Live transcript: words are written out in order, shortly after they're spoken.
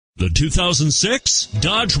The 2006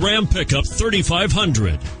 Dodge Ram Pickup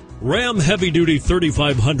 3500. Ram Heavy Duty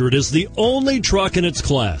 3500 is the only truck in its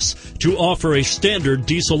class to offer a standard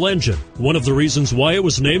diesel engine. One of the reasons why it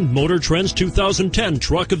was named Motor Trend's 2010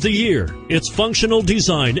 Truck of the Year. Its functional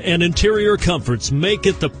design and interior comforts make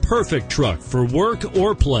it the perfect truck for work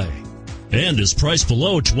or play, and is priced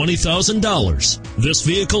below $20,000. This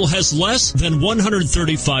vehicle has less than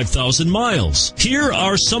 135,000 miles. Here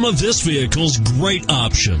are some of this vehicle's great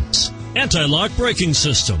options: anti-lock braking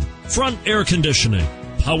system, front air conditioning,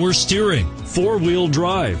 power steering, four-wheel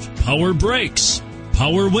drive, power brakes,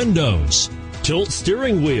 power windows, tilt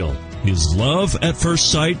steering wheel. Is love at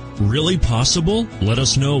first sight really possible? Let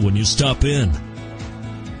us know when you stop in.